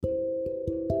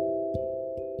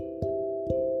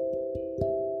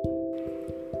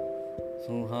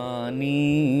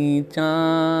सुहानी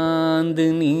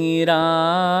चांदनी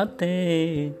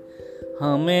रातें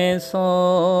हमें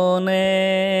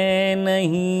सोने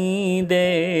नहीं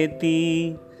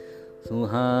देती।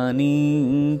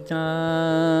 सुहानी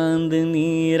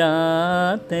चांदनी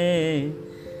रातें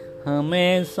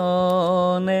हमें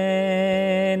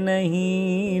सोने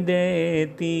नहीं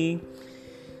देती।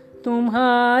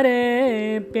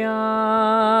 तुम्हारे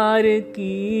प्यार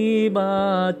की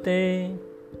बातें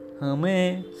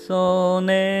हमें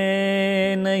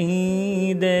सोने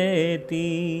नहीं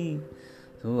देती।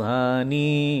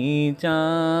 सुहानी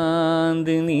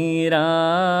चांदनी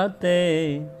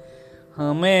रातें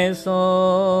हमें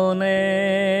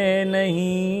सोने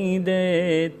नहीं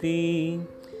देती।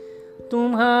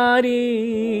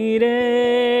 तुम्हारी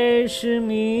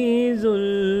रेशमी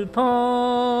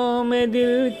जुल्फों में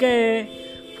दिल के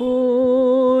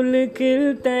फूल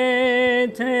खिलते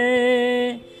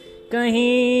थे।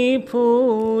 कहीं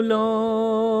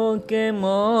फूलों के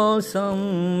मौसम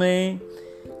में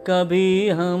कभी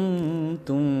हम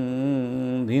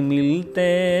तुम भी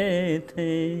मिलते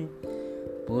थे।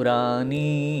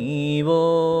 पुरानी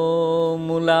वो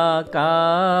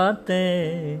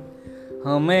मुलाकातें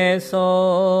हमें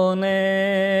सोने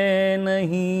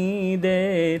नहीं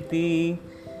देती।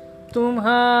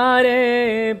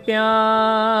 तुम्हारे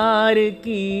प्यार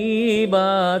की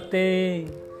बातें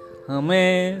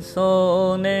हमें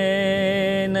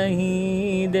सोने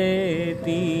नहीं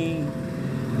देती।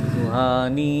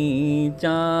 सुहानी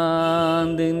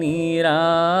चांदनी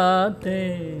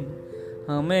रातें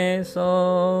हमें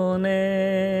सोने